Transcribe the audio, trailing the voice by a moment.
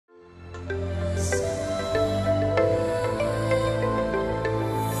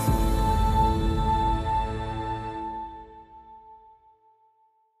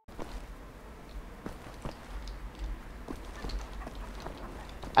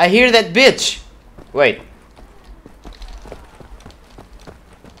I hear that bitch! Wait.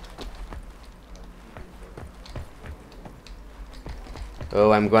 Oh,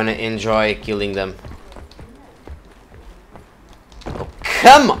 I'm gonna enjoy killing them. Oh,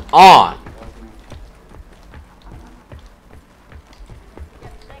 come on!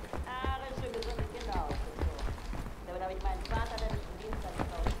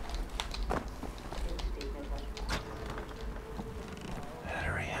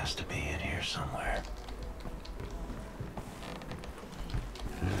 Battery has to be in here somewhere.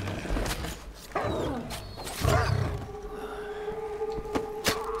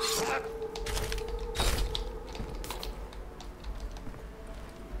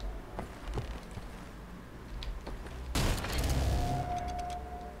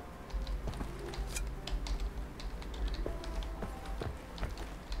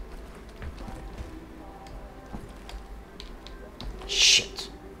 Shit.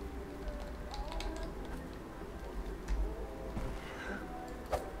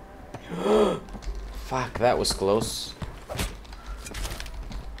 Fuck, that was close.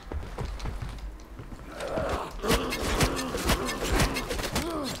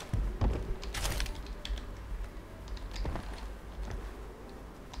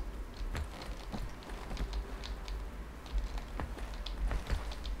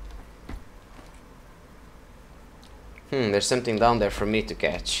 There's something down there for me to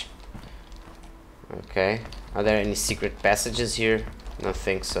catch. Okay. Are there any secret passages here? Don't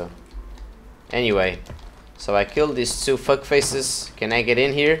think so. Anyway, so I killed these two fuckfaces. Can I get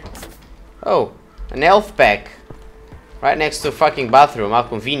in here? Oh, an health pack. Right next to a fucking bathroom. How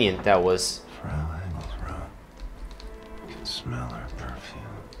convenient that was. Frauen's room. I can smell her perfume.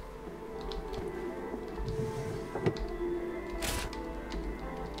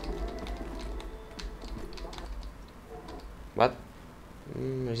 What?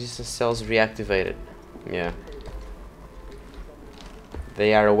 Resistance cells reactivated. Yeah.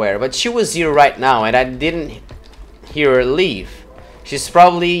 They are aware. But she was here right now and I didn't hear her leave. She's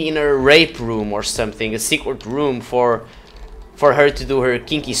probably in a rape room or something. A secret room for her to do her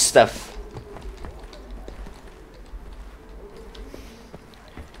kinky stuff.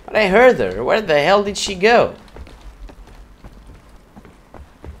 But I heard her. Where the hell did she go?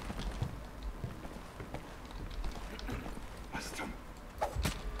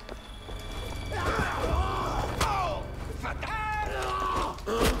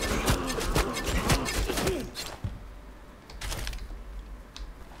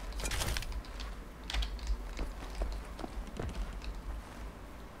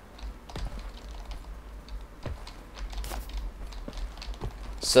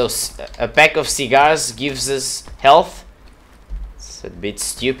 So a pack of cigars gives us health? It's a bit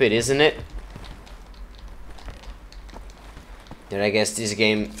stupid, isn't it? And I guess this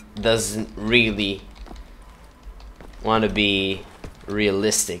game doesn't really want to be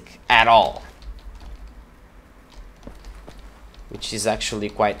realistic at all. Which is actually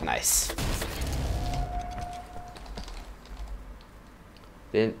quite nice.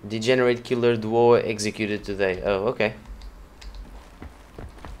 The degenerate killer duo executed today. Oh, okay.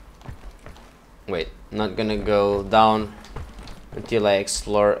 Wait, not gonna go down until I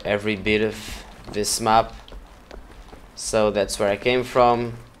explore every bit of this map. So that's where I came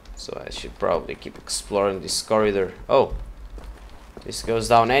from. So I should probably keep exploring this corridor. Oh, this goes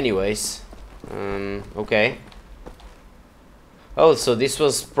down anyways. Okay. Oh, so this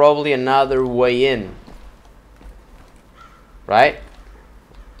was probably another way in. Right?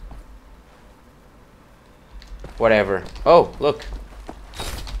 Whatever. Oh, look.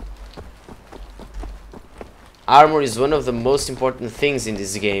 Armor is one of the most important things in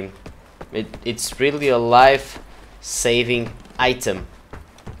this game. It's really a life-saving item.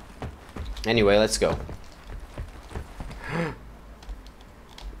 Anyway, let's go.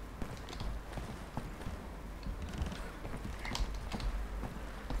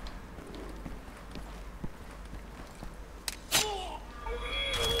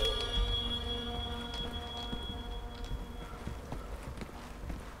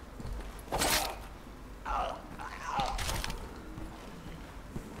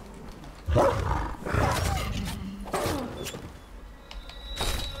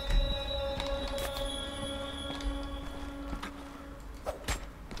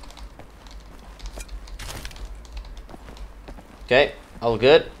 Okay, all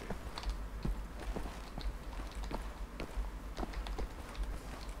good.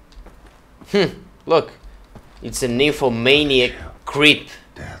 Look, it's a nymphomaniac creep.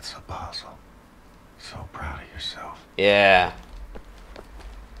 That's a puzzle. So proud of yourself. Yeah.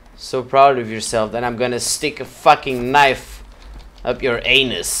 So proud of yourself that I'm gonna stick a fucking knife Up your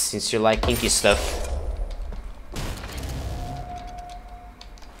anus, since you like kinky stuff.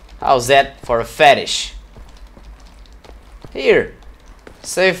 How's that for a fetish? Here,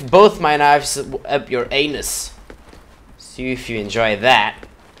 save both my knives up your anus. See if you enjoy that.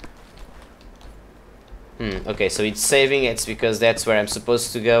 Okay, so it's saving, it's because that's where I'm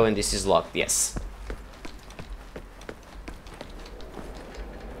supposed to go and this is locked, yes.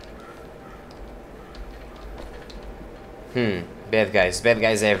 Bad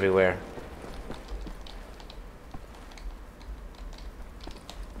guys everywhere.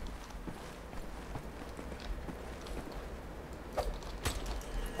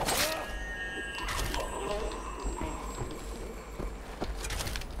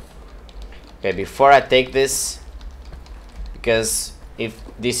 Okay, before I take this, because if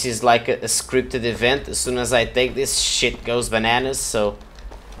this is like a scripted event, as soon as I take this, shit goes bananas, so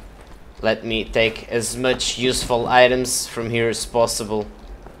let me take as much useful items from here as possible.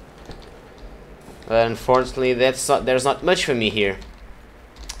 But unfortunately, there's not much for me here.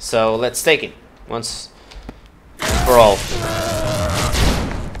 So let's take it once for all.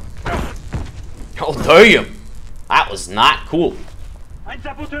 Oh damn! That was not cool. Ein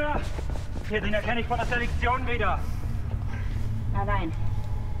Saboteur! Den erkenne ich von der Selektion wieder. Nein,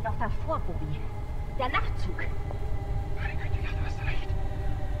 noch davor, Bobby. Der Nachtzug. Meine Güte, ja, du hast recht.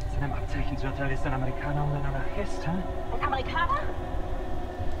 Seinem Abzeichen zu urteilen ist ein Amerikaner und ein Anarchist, hä? Ein Amerikaner?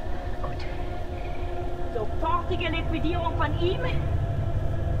 Gut. Sofortige Liquidierung von ihm und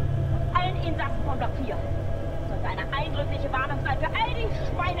allen Insassen von Block 4. Das sollte eine eindrückliche Warnung sein für all die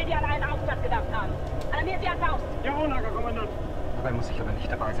Schweine, die an einen Aufstand gedacht haben. Alarmieren Sie als Haus. Jawohl, Lagerkommandant. Dabei muss ich aber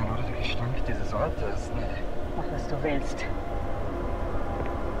nicht dabei sein, oder? Der Gestank dieses Ortes. Nee. Mach, was du willst.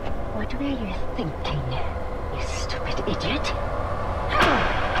 What were you thinking, you stupid idiot?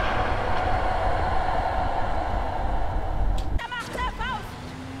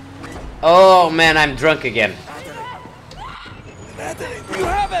 Oh man, I'm drunk again. You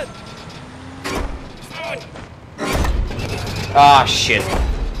have it! Ah, shit.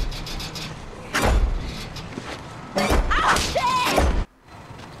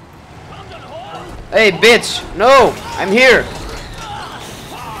 Hey, bitch! No! I'm here!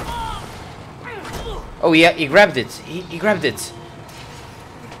 Oh, yeah, he grabbed it. He grabbed it. Was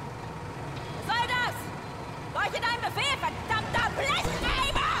soll das? Leuchte dein Befehl, verdammter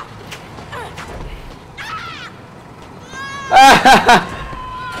Blechreiber!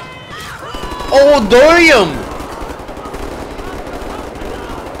 Oh, Dorium!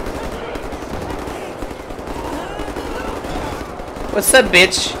 What's up,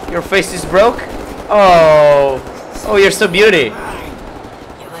 bitch? Your face is broke? Oh, oh, you're so beauty. You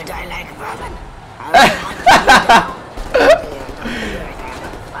will die like vermin.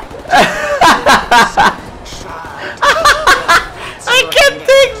 I can't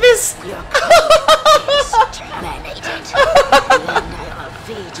take this.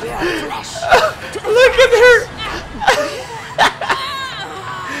 Look at her.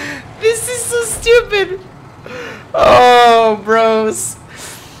 This is so stupid. Oh, bros.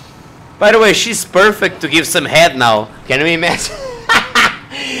 By the way, she's perfect to give some head now. Can we imagine?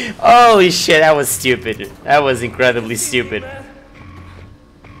 Holy shit, that was stupid. That was incredibly stupid.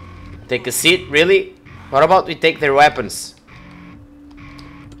 Take a seat? Really? What about we take their weapons?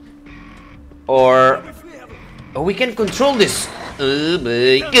 Or... oh, we can control this. Oh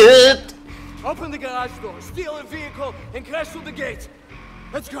my god. Open the garage door, steal a vehicle, and crash through the gate.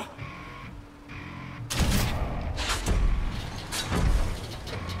 Let's go.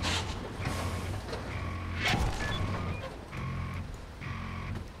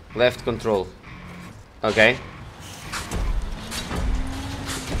 Left control. Okay.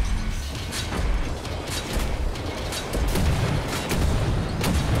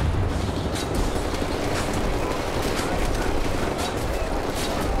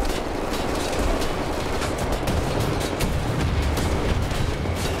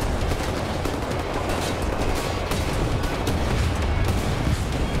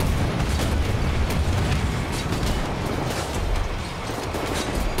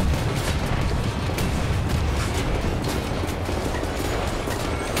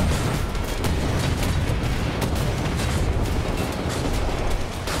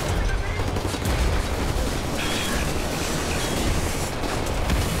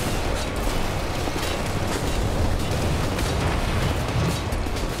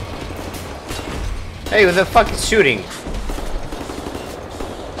 Hey, who the fuck is shooting?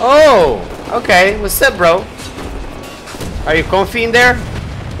 Oh, okay. What's up, bro? Are you comfy in there?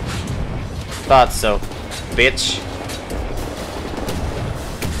 Thought so, bitch.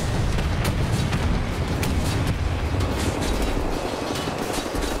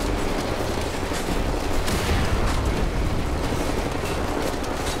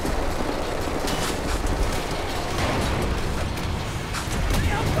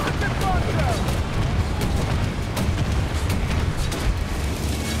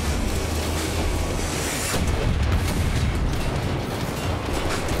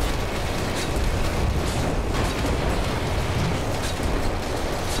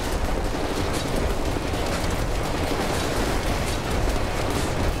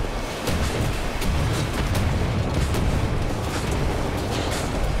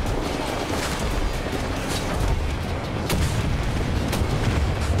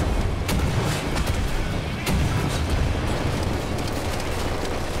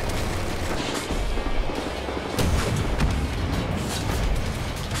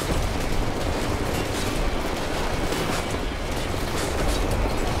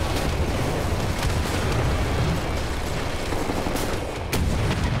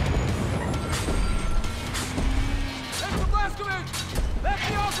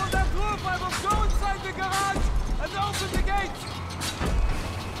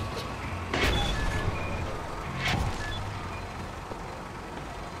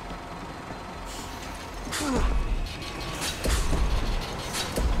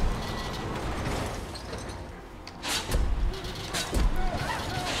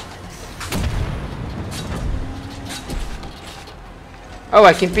 Oh,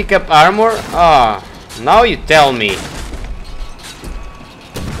 I can pick up armor? Ah, now you tell me.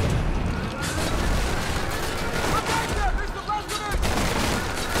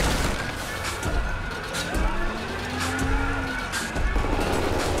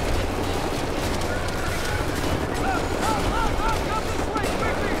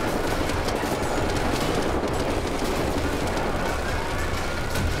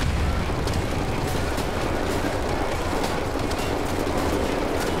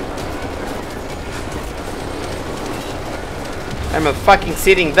 I'm a fucking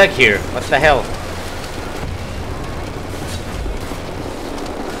sitting duck here. What the hell?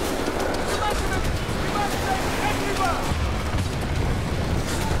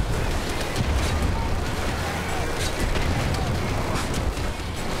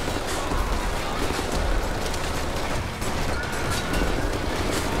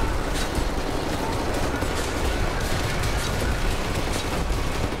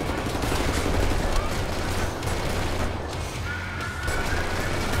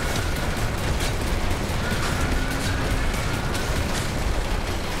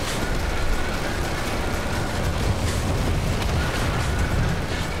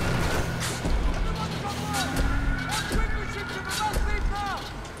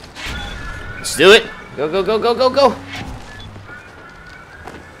 Let's do it. Go, go, go, go, go, go.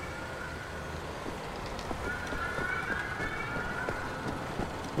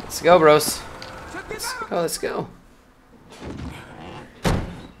 Let's go, bros. Let's go, let's go.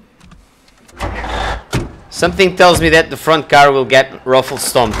 Something tells me that the front car will get ruffle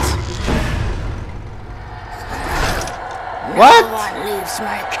stomped. What?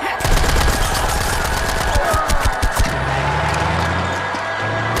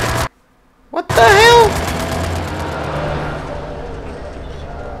 What the hell?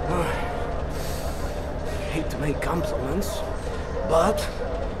 Hate to make compliments, but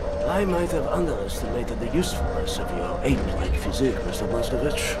I might have underestimated the usefulness of your ape-like physique, Mr.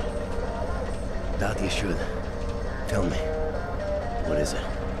 Blazkowicz. Doubt you should. Tell me, what is it?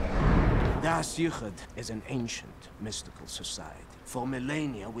 Deathshead is an ancient, mystical society. For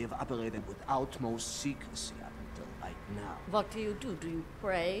millennia, we have operated with utmost secrecy up until right now. What do? Do you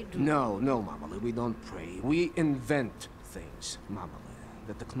pray? No, Mamale, we don't pray. We invent things, Mamale.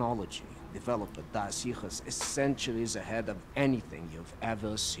 The technology developed at Deathshead is centuries ahead of anything you've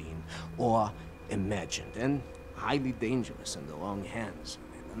ever seen or imagined, and highly dangerous in the wrong hands.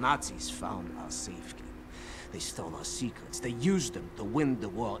 The Nazis found our safekeeping. They stole our secrets. They used them to win the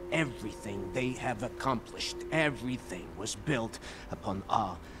war. Everything they have accomplished, everything was built upon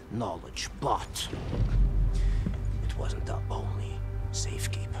our knowledge. But it wasn't our only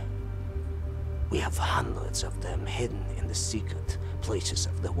safekeeper. We have hundreds of them hidden in the secret places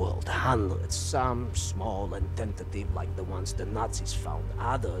of the world. Hundreds, some small and tentative like the ones the Nazis found.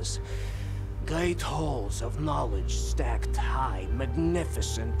 Others, great halls of knowledge stacked high,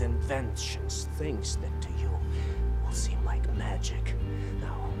 magnificent inventions, things that to you will seem like magic.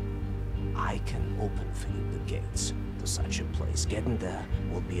 Now, I can open for you the gates to such a place. Getting there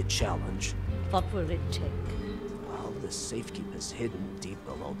will be a challenge. What will it take? Well, the safekeeper is hidden deep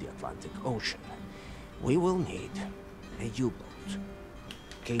below the Atlantic Ocean. We will need a U-boat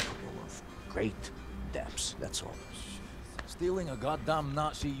capable of great depths, that's all. Stealing a goddamn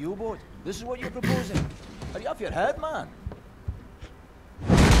Nazi U-boat? This is what you're proposing? Are you off your head, man?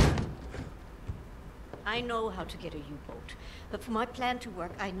 I know how to get a U-boat, but for my plan to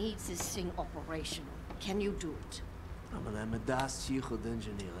work, I need this thing operational. Can you do it? I'm a Deathshead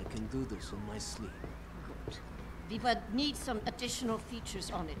engineer. I can do this on my sleeve. Good. We would need some additional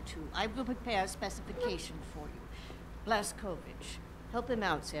features on it, too. I will prepare a specification for you. Blazkowicz, help him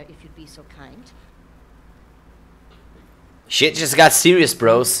out, sir, if you'd be so kind. Shit just got serious,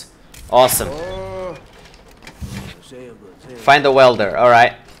 bros. Awesome. Find a welder.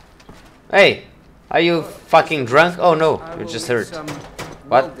 Alright. Hey, are you fucking drunk? Oh no, you just hurt.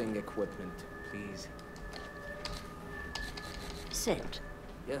 What? Welding equipment, please. Sid.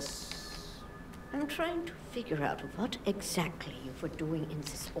 Yes. I'm trying to figure out what exactly you were doing in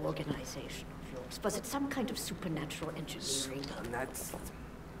this organization of yours. Was it some kind of supernatural engineering?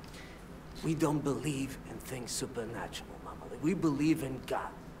 We don't believe in things supernatural, Mama. We believe in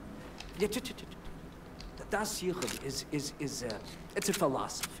God. The Deathshead it's a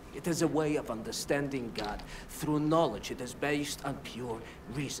philosophy. It is a way of understanding God through knowledge. It is based on pure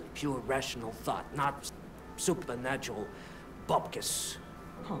reason, pure rational thought, not supernatural bupkis.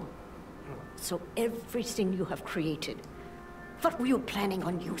 Oh. So everything you have created, what were you planning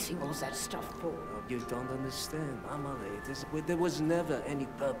on using all that stuff for? Oh, you don't understand, Amelie. There was never any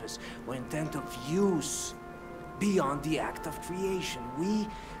purpose or intent of use beyond the act of creation. We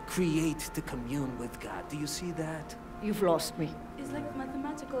create to commune with God. Do you see that? You've lost me. It's like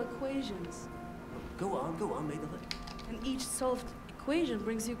mathematical equations. Go on, Madeline. And each solved equation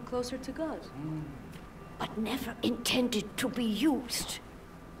brings you closer to God. But never intended to be used.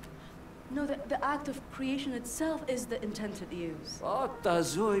 No, the act of creation itself is the intended use. What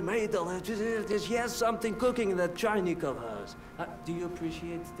does Madeline? There's yes something cooking in that Chinese of hers. Do you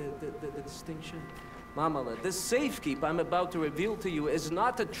appreciate the distinction? Mamala, the safekeep I'm about to reveal to you is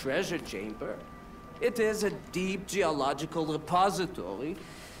not a treasure chamber. It is a deep geological repository,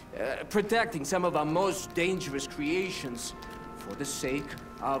 protecting some of our most dangerous creations for the sake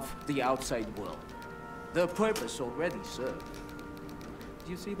of the outside world. The purpose already served.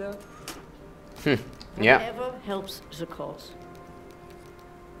 Do you see that? Yeah. Whatever helps the cause.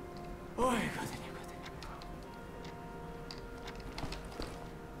 Oh, you got it.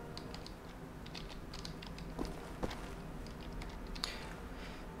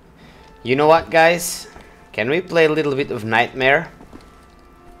 You know what, guys? Can we play a little bit of Nightmare?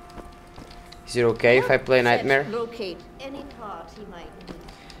 Is it okay if I play Nightmare? Locate any part he might need.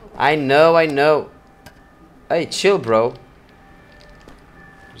 I know. Hey, chill, bro.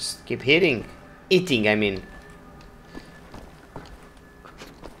 Just keep hitting. Eating, I mean.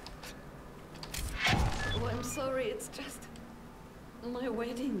 Oh, I'm sorry, it's just my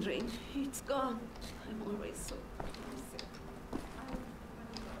wedding ring. It's gone. I'm always so upset.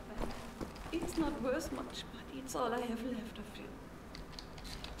 It's not worth much, but it's all I have left of you.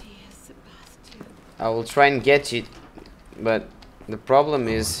 Dear Sebastian. I will try and get it, but the problem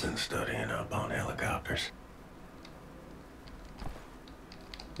is... Been studying up on helicopters.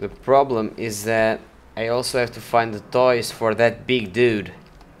 The problem is that I also have to find the toys for that big dude.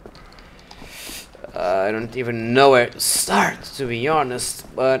 I don't even know where to start, to be honest,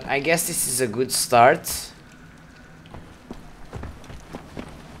 but I guess this is a good start.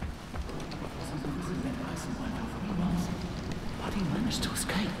 But he managed to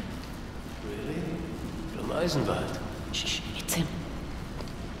escape. Really? From Eisenwald? Shh, it's him.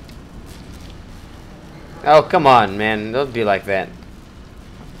 Oh, come on, man, don't be like that.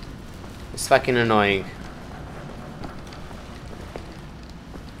 It's fucking annoying.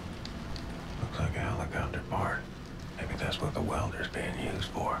 Looks like a helicopter part. Maybe that's what the welder's being used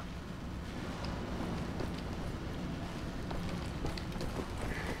for.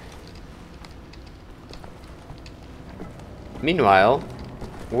 Meanwhile,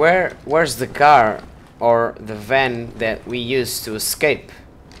 where's the car or the van that we used to escape?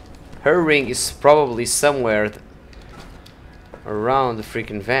 Her ring is probably somewhere around the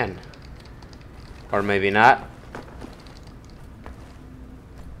freaking van. Or maybe not.